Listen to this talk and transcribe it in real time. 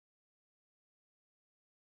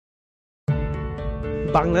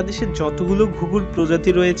বাংলাদেশে যতগুলো ঘুঘুর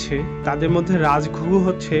প্রজাতি রয়েছে তাদের মধ্যে রাজঘুঘু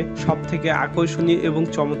হচ্ছে সবথেকে আকর্ষণীয় এবং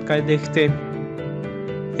চমৎকার দেখতে।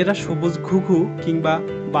 এরা সবুজ ঘুঘু কিংবা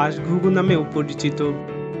বাঁশঘুঘু নামেও পরিচিত।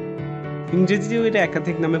 ইংরেজিতেও এরা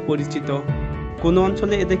একাধিক নামে পরিচিত। কোনো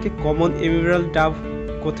অঞ্চলে এদেরকে কমন এমেরাল্ড ডাভ,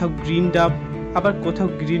 কোথাও গ্রিন ডাভ, আবার কোথাও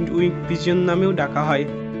গ্রিন উইং পিজন নামেও ডাকা হয়।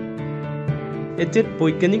 এদের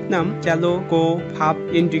বৈজ্ঞানিক নাম চ্যালোকোফাপ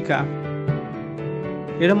ইন্ডিকা।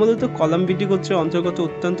 এরা মূলত কলাম্বিডি গোত্রের অন্তর্গত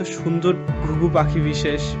অত্যন্ত সুন্দর ঘুঘু পাখি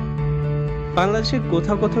বিশেষ। বাংলাদেশের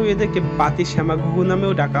কোথাও কোথাও এদেরকে পাতি শ্যামা ঘুঘু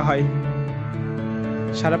নামেও ডাকা হয়।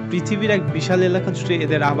 সারা পৃথিবীর এক বিশাল এলাকা জুড়ে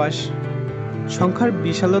এদের আবাস। সংখ্যার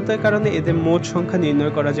বিশালতার কারণে এদের মোট সংখ্যা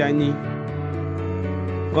নির্ণয় করা যায়নি।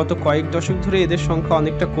 গত কয়েক দশক ধরে এদের সংখ্যা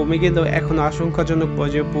অনেকটা কমে গেলেও এখনো আশঙ্কাজনক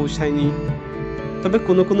পর্যায়ে পৌঁছায়নি। তবে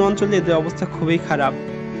কোনো কোনো অঞ্চলে এদের অবস্থা খুবই খারাপ।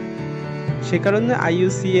 সে কারণে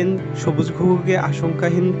IUCN সবুজ ঘুঘুকে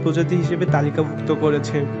আশঙ্কাহীন প্রজাতি হিসেবে তালিকাভুক্ত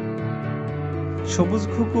করেছে। সবুজ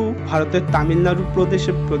ঘুঘু ভারতের তামিলনাড়ু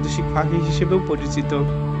প্রদেশের প্রাদেশিক পাখি হিসেবেও পরিচিত।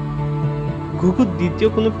 ঘুঘুর দ্বিতীয়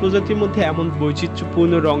কোনো প্রজাতির মধ্যে এমন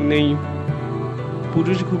বৈচিত্র্যপূর্ণ রং নেই।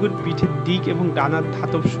 পুরুষ ঘুঘুর পিঠের দিক এবং ডানার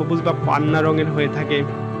ধাতব সবুজ বা পান্না রঙের হয়ে থাকে।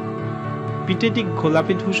 পিঠের দিক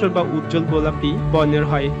গোলাপি ধূসর বা উজ্জ্বল গোলাপি বর্ণের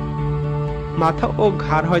হয়। মাথা ও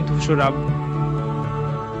ঘাড় হয় ধূসরাভ।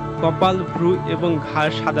 কপাল, ভ্রু এবং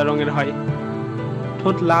ঘাড় সাদা রঙের হয়।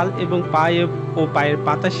 ঠোঁট লাল এবং পায়ের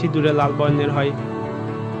পাতা সিঁদুরে লাল বর্ণের হয়।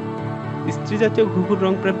 স্ত্রী জাতীয় ঘুঘুর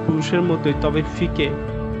রং প্রায় পুরুষের মতোই, তবে ফিকে।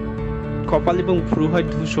 কপাল এবং ভ্রু হয়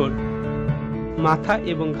ধূসর। মাথা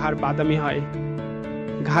এবং ঘাড় বাদামি হয়।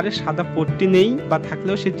 ঘাড়ে সাদা পট্টি নেই বা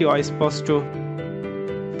থাকলেও সেটি অস্পষ্ট।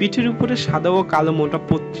 পিঠের উপরে সাদা ও কালো মোটা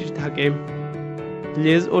পট্টি থাকে।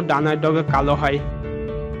 লেজ ও ডানার ডগা কালো হয়।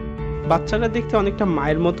 বাচ্চারা দেখতে অনেকটা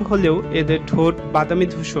মায়ের মতো হলেও এদের ঠোঁট বাদামি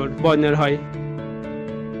ধূসর বর্ণের হয়।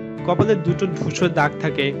 কপালে দুটো ধূসর দাগ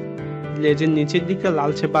থাকে। লেজের নিচের দিকটা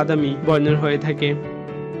লালচে বাদামি বর্ণের হয়ে থাকে।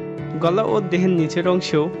 গলা ও দেহের নিচের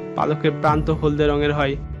অংশেও পালকের প্রান্ত হলদে রঙের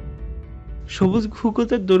হয়। সবুজ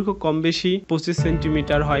ঘুঘুদের দৈর্ঘ্য কম বেশি 25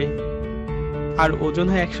 সেন্টিমিটার হয় আর ওজন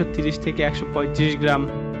হয় 130 থেকে 135 গ্রাম।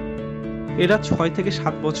 এরা 6 থেকে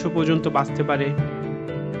 7 বছর পর্যন্ত বাঁচতে পারে।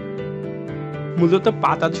 মূলত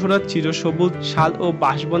পাতাঝোড়া চিরসবুজ শাল ও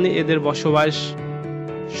বাঁশবনে এদের বসবাস।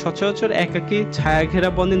 সচরাচর একাকী ছায়াঘেরা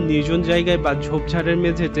বনের নির্জন জায়গায় বা ঝোপঝাড়ের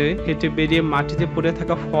মেঝেতে হেঁটে বেরিয়ে মাটিতে পড়ে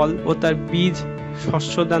থাকা ফল ও তার বীজ,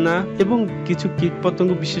 শস্যদানা এবং কিছু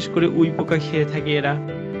কীটপতঙ্গ বিশেষ করে উই পোকা খেয়ে থাকে এরা।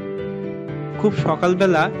 খুব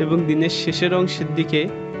সকালবেলা এবং দিনের শেষের অংশের দিকে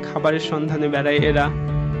খাবারের সন্ধানে বেড়ায় এরা।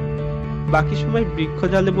 বাকি সময়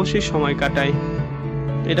বৃক্ষজালে বসে সময় কাটায়।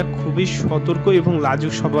 এরা খুবই সতর্ক এবং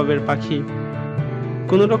লাজুক স্বভাবের পাখি।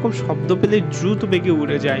 কোনো রকম শব্দ পেলে দ্রুত বেগে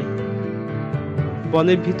উড়ে যায়।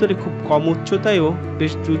 বনের ভিতরে খুব কম উচ্চতায়ও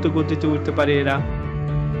বেশ দ্রুত গতিতে উঠতে পারে এরা।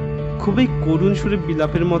 খুবই করুণ সুরে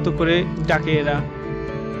বিলাপের মতো করে ডাকে এরা।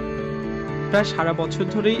 প্রায় সারা বছর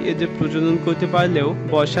ধরেই এদের প্রজনন করতে পারলেও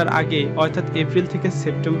বর্ষার আগে অর্থাৎ এপ্রিল থেকে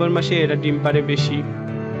সেপ্টেম্বর মাসে এরা ডিম পাড়ে বেশি।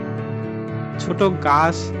 ছোট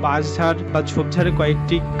গাছ, বাঁশঝাড় বা ঝোপঝাড়ে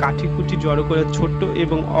কয়েকটি কাঠি কুটি জড়ো করে ছোট্ট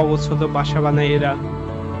এবং অগোছালো বাসা বানায় এরা।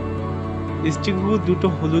 স্ত্রী ঘুঘু দুটো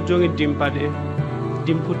হলুদ রঙের ডিম পাড়ে।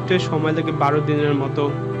 ডিম ফুটতে সময় লাগে 12 দিনের মতো।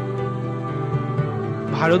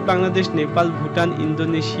 Bharat, Bangladesh, Nepal, Bhutan,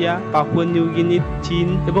 Indonesia, Papua New Guinea, চীন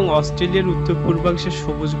এবং অস্ট্রেলিয়ার উত্তর পূর্বাংশের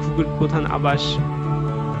সবুজ ঘুঘুর প্রধান আবাস।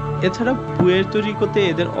 এছাড়া পুয়ের্তো রিকোতে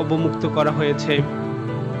এদের অবমুক্ত করা হয়েছে।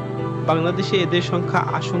 বাংলাদেশে এদের সংখ্যা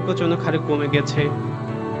আশঙ্কাজনক হারে কমে গেছে,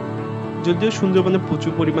 যদিও সুন্দরবনে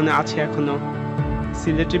প্রচুর পরিমাণে আছে এখনো।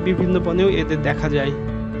 সিলেটের বিভিন্ন বনেও এদের দেখা যায়।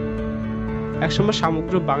 একসময়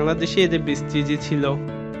সমগ্র বাংলাদেশে এদের বিস্তৃতি ছিল,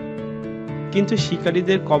 কিন্তু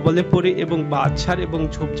শিকারীদের কবলে পড়ে এবং বাঁশঝাড় এবং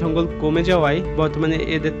ঝোপ জঙ্গল কমে যাওয়ায় বর্তমানে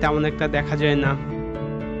এদের তেমন একটা দেখা যায় না।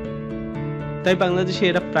 তাই বাংলাদেশে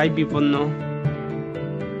এরা প্রায় বিপন্ন।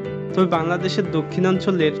 তবে বাংলাদেশের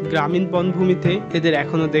দক্ষিণাঞ্চলের গ্রামীণ বনভূমিতে এদের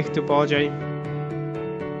এখনো দেখতে পাওয়া যায়।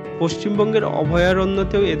 পশ্চিমবঙ্গের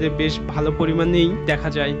অভয়ারণ্যতেও এদের বেশ ভালো পরিমাণেই দেখা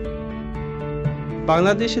যায়।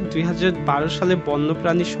 বাংলাদেশে 2012 সালে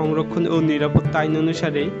বন্যপ্রাণী সংরক্ষণ ও নিরাপত্তা আইন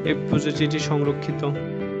অনুসারে এই প্রজাতিটি সংরক্ষিত।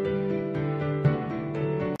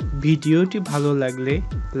 ভিডিওটি ভালো লাগলে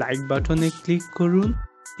লাইক বাটনে ক্লিক করুন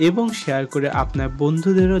এবং শেয়ার করে আপনার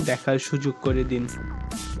বন্ধুদেরও দেখার সুযোগ করে দিন।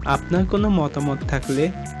 আপনার কোনো মতামত থাকলে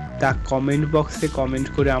তা কমেন্ট বক্সে কমেন্ট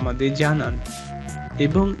করে আমাদের জানান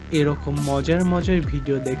এবং এরকম মজার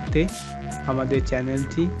ভিডিও দেখতে আমাদের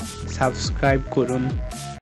চ্যানেলটি সাবস্ক্রাইব করুন।